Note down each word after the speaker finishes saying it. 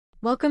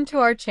Welcome to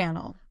our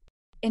channel.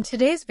 In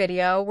today's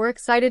video, we're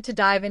excited to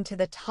dive into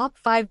the top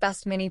 5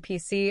 best mini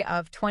PC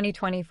of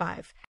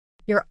 2025,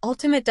 your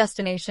ultimate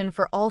destination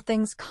for all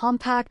things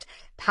compact,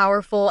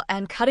 powerful,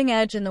 and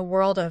cutting-edge in the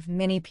world of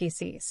mini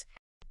PCs.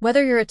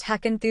 Whether you're a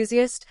tech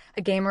enthusiast,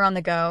 a gamer on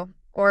the go,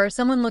 or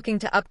someone looking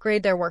to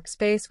upgrade their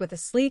workspace with a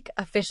sleek,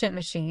 efficient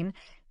machine,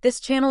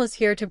 this channel is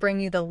here to bring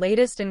you the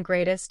latest and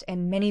greatest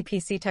in mini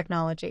PC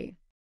technology.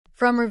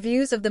 From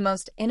reviews of the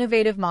most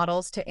innovative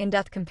models to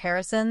in-depth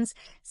comparisons,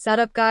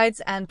 setup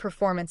guides, and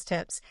performance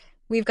tips,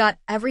 we've got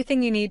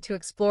everything you need to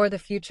explore the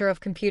future of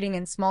computing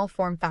in small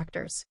form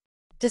factors.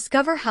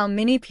 Discover how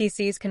mini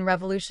PCs can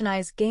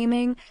revolutionize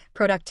gaming,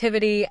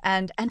 productivity,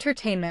 and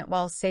entertainment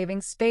while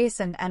saving space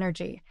and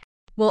energy.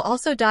 We'll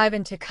also dive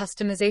into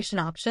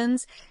customization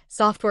options,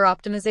 software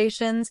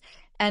optimizations,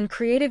 and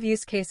creative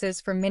use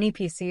cases for mini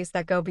PCs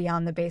that go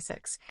beyond the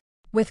basics.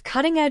 With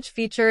cutting-edge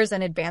features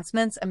and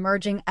advancements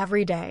emerging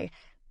every day,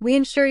 we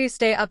ensure you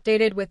stay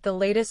updated with the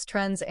latest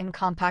trends in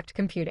compact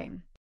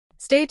computing.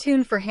 Stay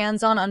tuned for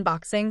hands-on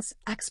unboxings,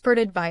 expert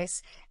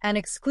advice, and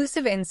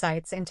exclusive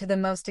insights into the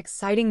most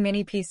exciting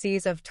mini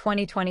PCs of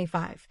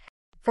 2025.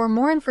 For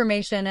more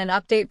information and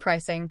update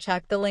pricing,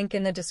 check the link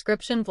in the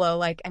description below,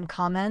 like and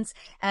comments,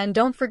 and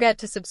don't forget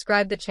to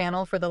subscribe the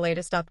channel for the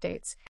latest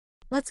updates.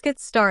 Let's get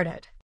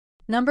started.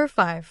 Number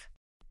 5.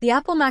 The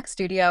Apple Mac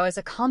Studio is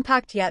a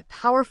compact yet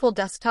powerful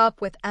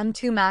desktop with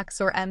M2 Max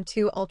or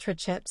M2 Ultra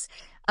chips,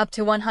 up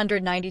to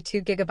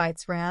 192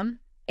 GB RAM,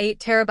 8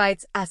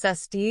 TB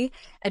SSD,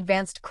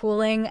 advanced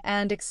cooling,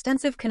 and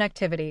extensive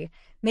connectivity,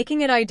 making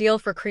it ideal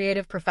for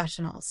creative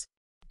professionals.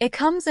 It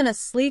comes in a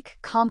sleek,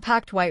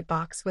 compact white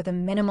box with a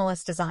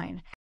minimalist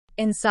design.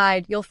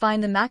 Inside, you'll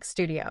find the Mac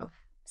Studio,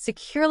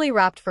 securely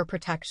wrapped for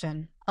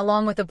protection,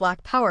 along with a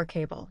black power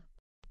cable.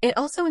 It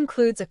also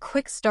includes a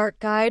quick start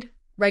guide,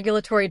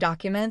 regulatory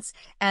documents,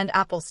 and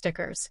Apple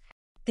stickers.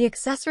 The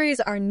accessories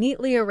are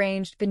neatly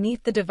arranged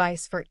beneath the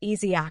device for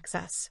easy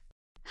access.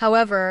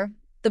 However,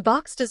 the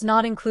box does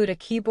not include a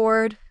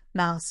keyboard,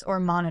 mouse, or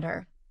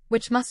monitor,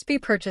 which must be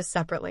purchased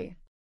separately.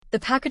 The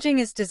packaging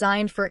is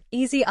designed for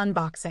easy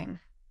unboxing,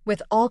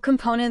 with all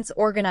components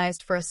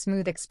organized for a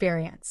smooth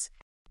experience.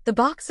 The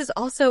box is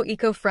also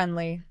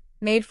eco-friendly,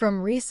 made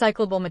from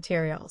recyclable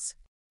materials.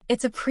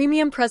 It's a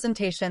premium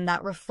presentation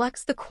that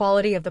reflects the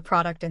quality of the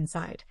product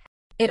inside.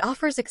 It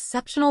offers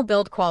exceptional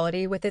build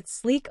quality with its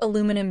sleek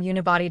aluminum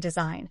unibody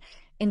design,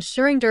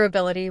 ensuring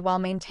durability while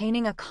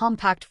maintaining a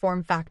compact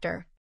form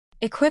factor.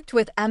 Equipped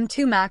with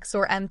M2 Max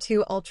or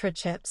M2 Ultra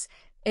chips,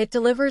 it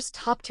delivers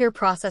top-tier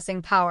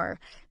processing power,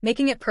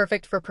 making it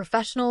perfect for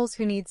professionals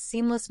who need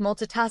seamless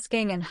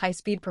multitasking and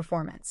high-speed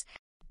performance.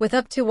 With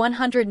up to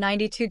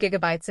 192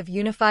 GB of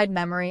unified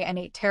memory and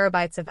 8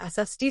 TB of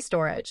SSD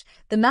storage,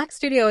 the Mac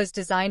Studio is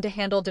designed to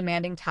handle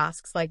demanding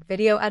tasks like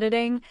video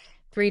editing,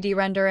 3D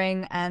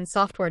rendering, and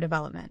software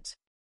development.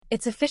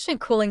 Its efficient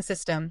cooling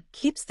system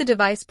keeps the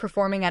device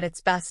performing at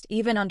its best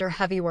even under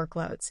heavy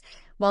workloads,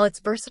 while its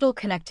versatile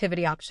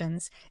connectivity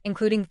options,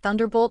 including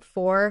Thunderbolt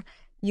 4,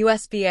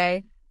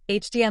 USB-A,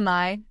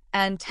 HDMI,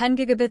 and 10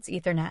 gigabits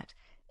Ethernet,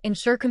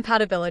 ensure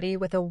compatibility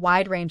with a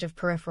wide range of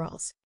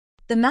peripherals.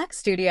 The Mac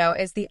Studio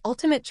is the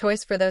ultimate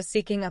choice for those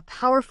seeking a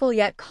powerful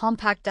yet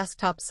compact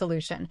desktop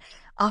solution,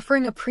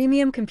 offering a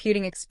premium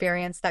computing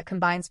experience that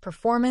combines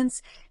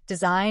performance,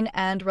 design,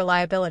 and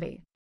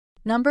reliability.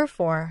 Number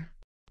 4.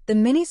 The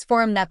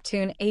Minisforum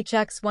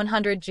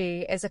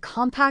HX100g is a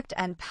compact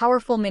and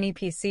powerful mini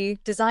PC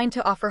designed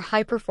to offer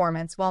high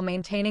performance while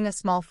maintaining a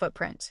small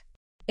footprint.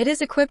 It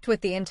is equipped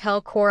with the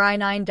Intel Core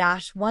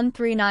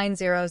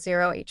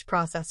i9-13900H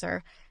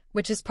processor,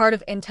 which is part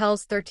of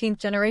Intel's 13th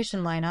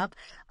generation lineup,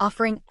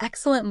 offering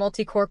excellent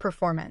multi-core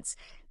performance,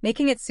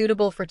 making it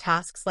suitable for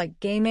tasks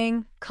like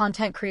gaming,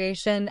 content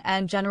creation,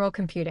 and general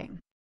computing.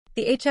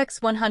 The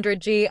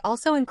HX100g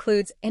also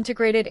includes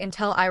integrated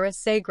Intel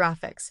Iris-Xe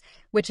graphics,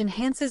 which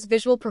enhances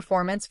visual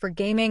performance for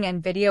gaming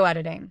and video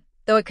editing,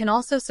 though it can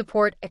also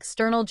support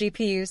external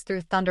GPUs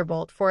through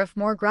Thunderbolt 4 if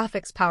more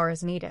graphics power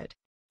is needed.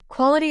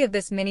 Quality of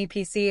this mini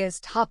PC is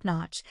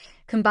top-notch,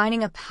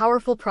 combining a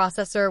powerful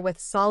processor with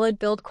solid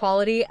build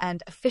quality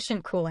and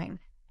efficient cooling,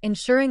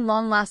 ensuring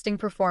long-lasting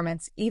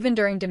performance even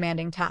during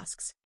demanding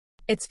tasks.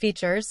 Its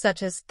features,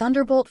 such as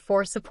Thunderbolt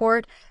 4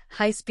 support,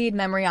 high-speed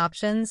memory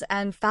options,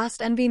 and fast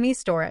NVMe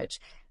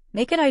storage,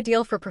 make it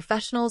ideal for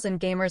professionals and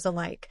gamers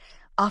alike,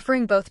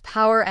 offering both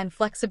power and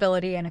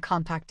flexibility in a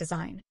compact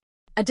design.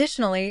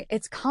 Additionally,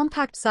 its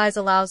compact size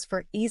allows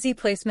for easy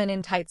placement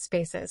in tight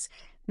spaces,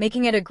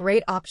 making it a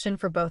great option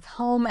for both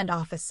home and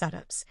office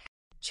setups.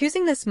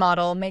 Choosing this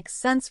model makes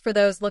sense for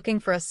those looking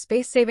for a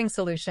space-saving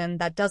solution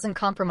that doesn't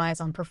compromise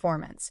on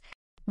performance.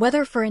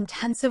 Whether for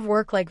intensive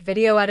work like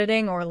video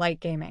editing or light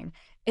gaming,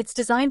 it's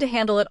designed to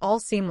handle it all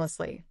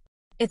seamlessly.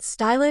 Its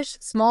stylish,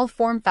 small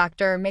form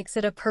factor makes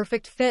it a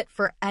perfect fit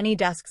for any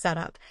desk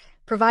setup,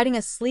 providing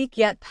a sleek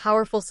yet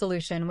powerful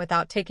solution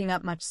without taking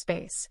up much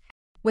space.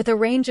 With a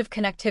range of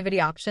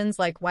connectivity options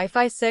like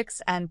Wi-Fi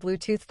 6 and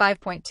Bluetooth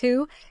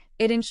 5.2,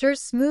 it ensures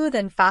smooth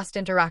and fast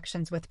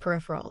interactions with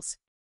peripherals.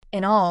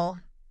 In all,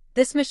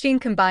 This machine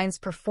combines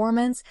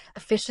performance,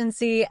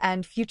 efficiency,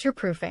 and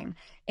future-proofing,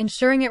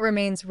 ensuring it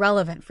remains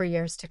relevant for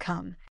years to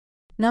come.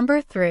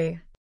 Number 3.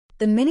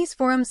 The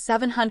Minisforum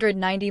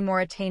 790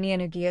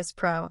 Mauritanian UGS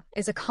Pro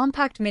is a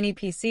compact mini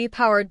PC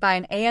powered by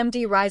an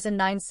AMD Ryzen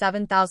 9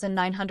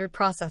 7900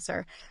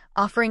 processor,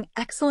 offering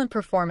excellent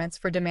performance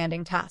for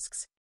demanding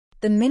tasks.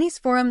 The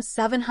Minisforum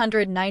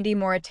 790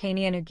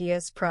 Mauritanian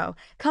UGS Pro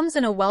comes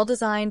in a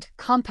well-designed,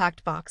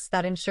 compact box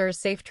that ensures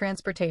safe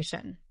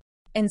transportation.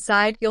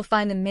 Inside, you'll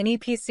find the mini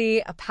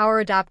PC, a power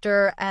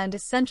adapter, and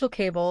essential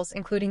cables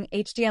including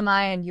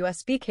HDMI and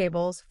USB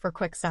cables for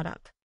quick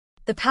setup.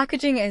 The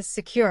packaging is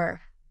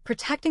secure,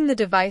 protecting the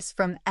device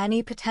from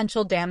any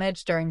potential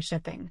damage during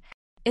shipping.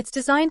 It's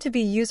designed to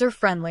be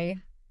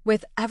user-friendly,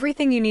 with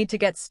everything you need to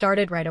get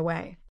started right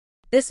away.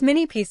 This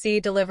mini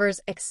PC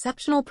delivers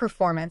exceptional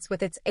performance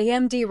with its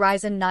AMD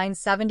Ryzen 9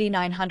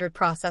 7900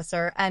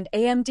 processor and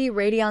AMD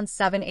Radeon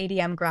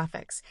 780M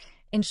graphics,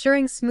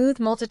 ensuring smooth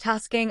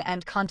multitasking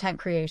and content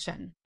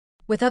creation.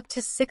 With up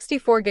to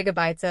 64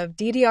 GB of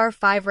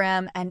DDR5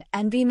 RAM and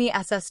NVMe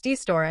SSD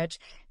storage,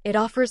 it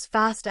offers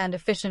fast and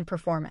efficient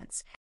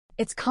performance.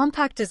 Its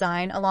compact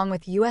design, along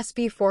with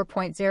USB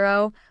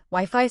 4.0,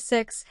 Wi-Fi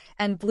 6,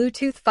 and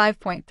Bluetooth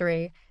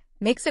 5.3,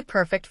 makes it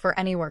perfect for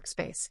any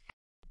workspace.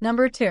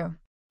 Number 2.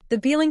 The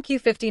Beelink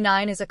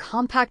U59 is a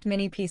compact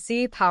mini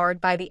PC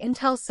powered by the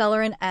Intel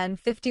Celeron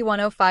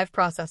N5105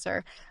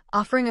 processor,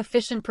 offering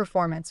efficient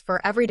performance for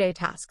everyday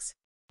tasks.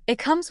 It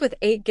comes with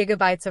 8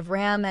 GB of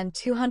RAM and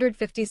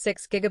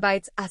 256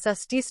 GB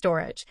SSD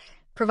storage,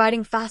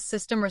 providing fast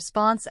system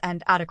response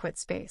and adequate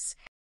space.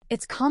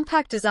 Its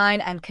compact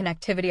design and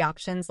connectivity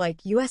options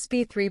like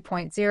USB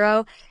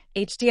 3.0,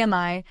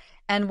 HDMI,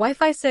 and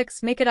Wi-Fi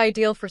 6 make it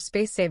ideal for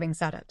space-saving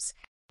setups.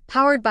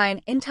 Powered by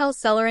an Intel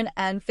Celeron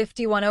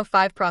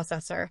N5105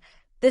 processor,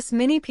 this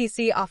mini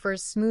PC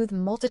offers smooth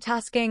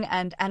multitasking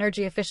and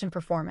energy-efficient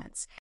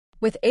performance.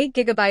 With 8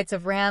 GB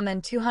of RAM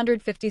and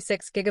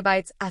 256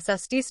 GB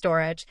SSD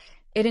storage,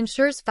 it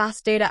ensures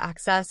fast data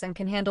access and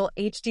can handle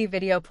HD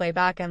video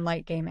playback and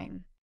light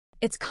gaming.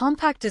 Its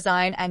compact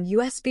design and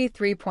USB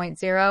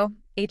 3.0,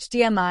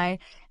 HDMI,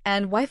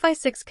 and Wi-Fi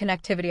 6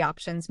 connectivity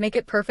options make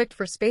it perfect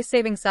for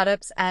space-saving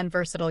setups and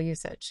versatile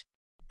usage.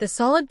 The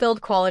solid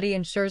build quality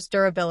ensures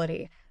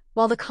durability,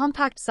 while the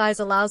compact size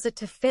allows it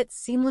to fit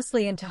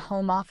seamlessly into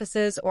home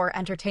offices or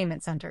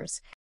entertainment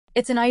centers.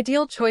 It's an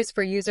ideal choice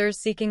for users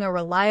seeking a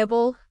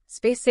reliable,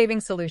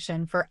 space-saving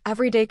solution for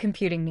everyday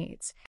computing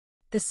needs.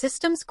 The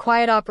system's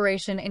quiet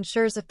operation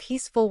ensures a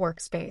peaceful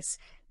workspace,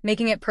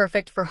 making it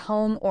perfect for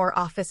home or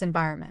office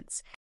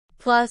environments.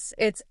 Plus,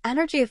 its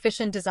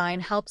energy-efficient design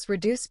helps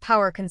reduce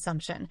power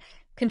consumption,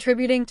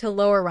 contributing to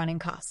lower running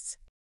costs.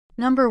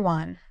 Number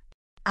 1.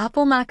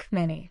 Apple Mac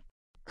Mini.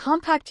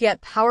 Compact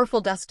yet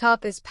powerful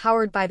desktop is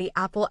powered by the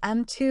Apple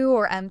M2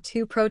 or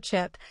M2 Pro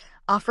chip,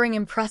 offering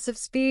impressive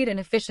speed and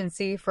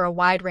efficiency for a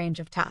wide range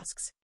of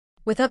tasks.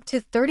 With up to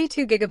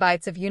 32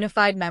 GB of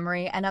unified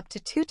memory and up to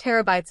 2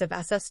 TB of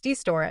SSD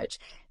storage,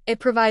 it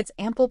provides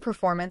ample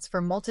performance for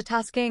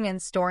multitasking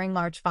and storing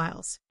large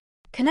files.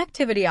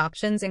 Connectivity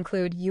options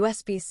include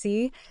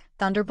USB-C,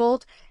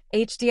 Thunderbolt,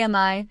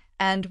 HDMI,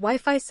 and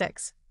Wi-Fi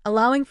 6,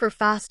 allowing for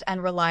fast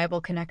and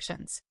reliable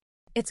connections.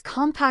 Its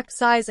compact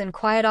size and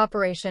quiet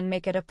operation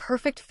make it a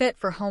perfect fit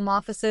for home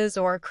offices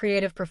or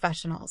creative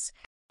professionals.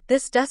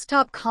 This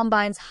desktop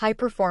combines high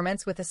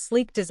performance with a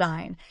sleek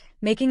design,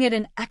 making it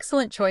an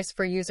excellent choice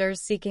for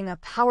users seeking a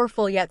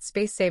powerful yet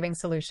space-saving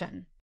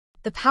solution.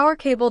 The power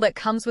cable that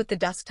comes with the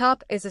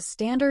desktop is a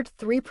standard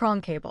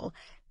 3-prong cable,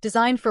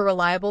 designed for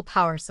reliable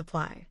power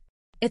supply.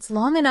 It's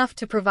long enough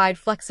to provide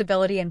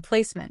flexibility in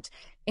placement,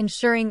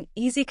 ensuring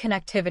easy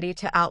connectivity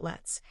to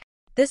outlets.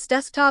 This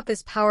desktop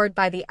is powered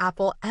by the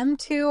Apple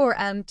M2 or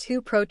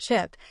M2 Pro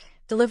chip,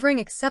 delivering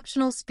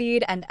exceptional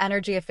speed and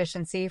energy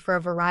efficiency for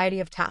a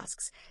variety of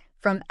tasks,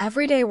 from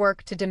everyday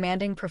work to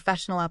demanding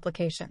professional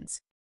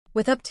applications.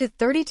 With up to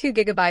 32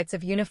 GB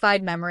of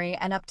unified memory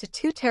and up to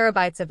 2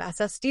 TB of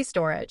SSD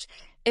storage,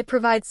 it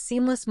provides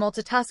seamless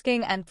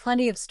multitasking and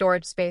plenty of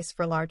storage space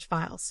for large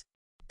files.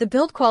 The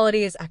build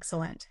quality is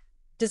excellent,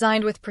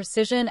 designed with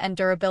precision and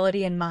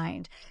durability in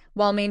mind,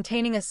 while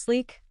maintaining a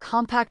sleek,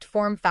 compact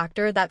form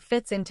factor that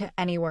fits into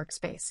any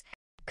workspace.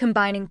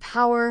 Combining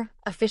power,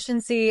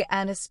 efficiency,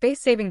 and a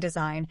space-saving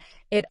design,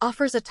 it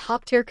offers a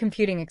top-tier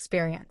computing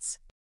experience.